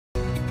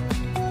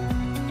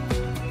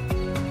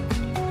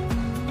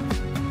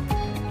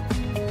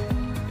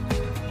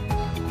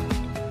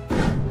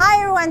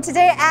everyone.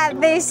 Today at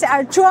this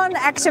drone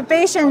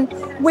exhibition,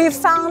 we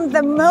found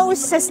the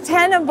most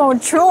sustainable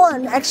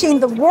drone actually in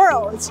the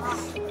world.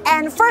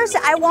 And first,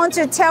 I want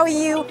to tell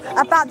you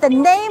about the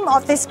name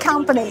of this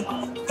company.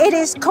 It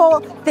is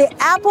called the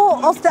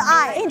apple of the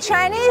eye. In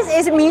Chinese,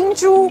 it's 明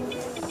珠.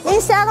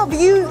 Instead of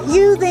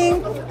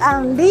using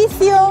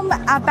lithium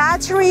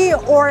battery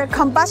or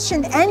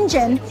combustion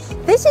engine,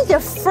 this is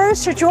the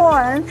first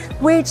drone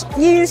which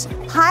use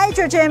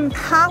hydrogen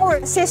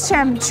power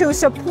system to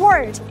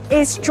support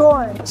its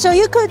drone. So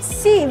you could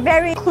see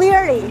very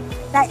clearly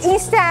that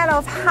instead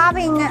of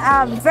having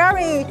a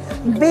very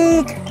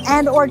big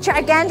and or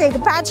gigantic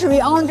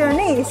battery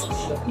underneath,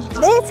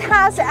 it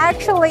has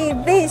actually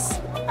this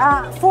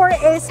for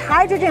its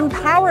hydrogen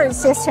power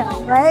system,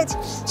 right?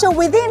 So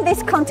within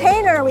this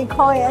container, we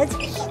call it,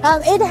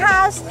 it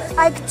has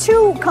like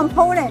two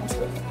components.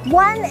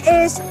 One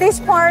is this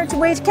part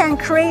which can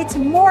create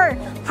more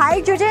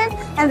hydrogen,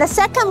 and the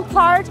second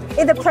part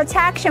is the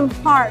protection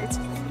part,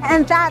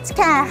 and that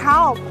can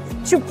help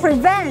to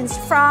prevent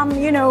from,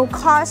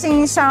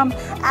 causing some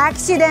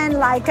accident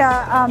like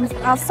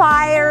a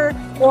fire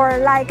or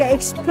like an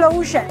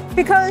explosion,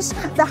 because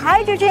the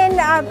hydrogen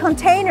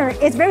container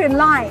is very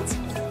light.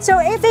 So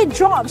if it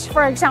drops,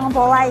 for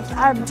example, like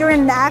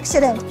during an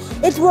accident,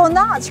 it will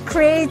not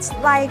create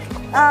like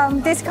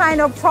this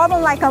kind of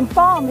problem like a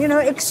bomb,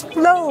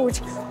 explode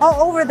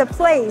all over the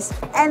place.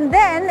 And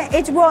then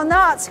it will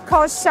not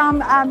cause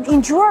some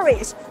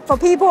injuries for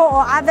people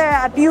or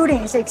other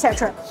buildings,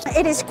 etc.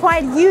 It is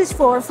quite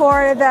useful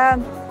for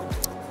the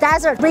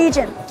desert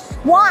region.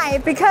 Why?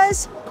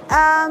 Because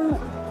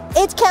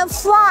it can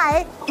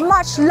fly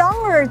much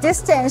longer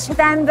distance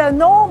than the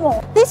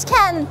normal. This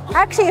can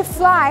actually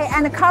fly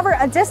and cover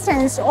a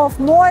distance of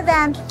more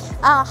than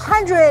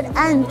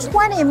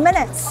 120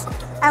 minutes,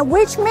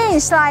 which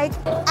means like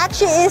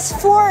actually it's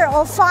 4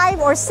 or 5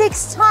 or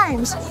 6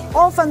 times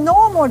of a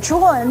normal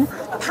drone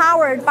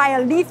powered by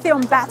a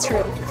lithium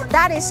battery.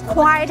 That is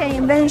quite an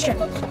invention.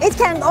 It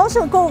can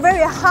also go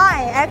very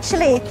high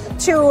actually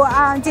to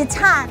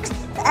detect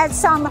at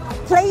some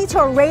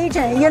plateau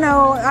region,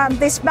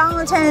 these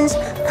mountains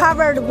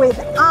covered with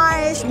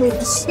ice,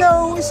 with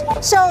snows.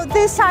 So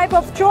this type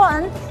of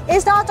drone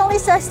is not only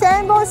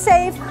sustainable,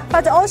 safe,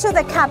 but also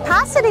the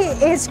capacity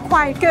is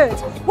quite good.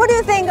 What do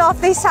you think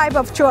of this type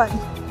of drone?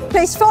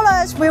 Please follow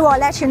us. We will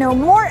let you know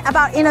more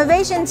about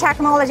innovation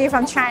technology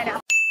from China.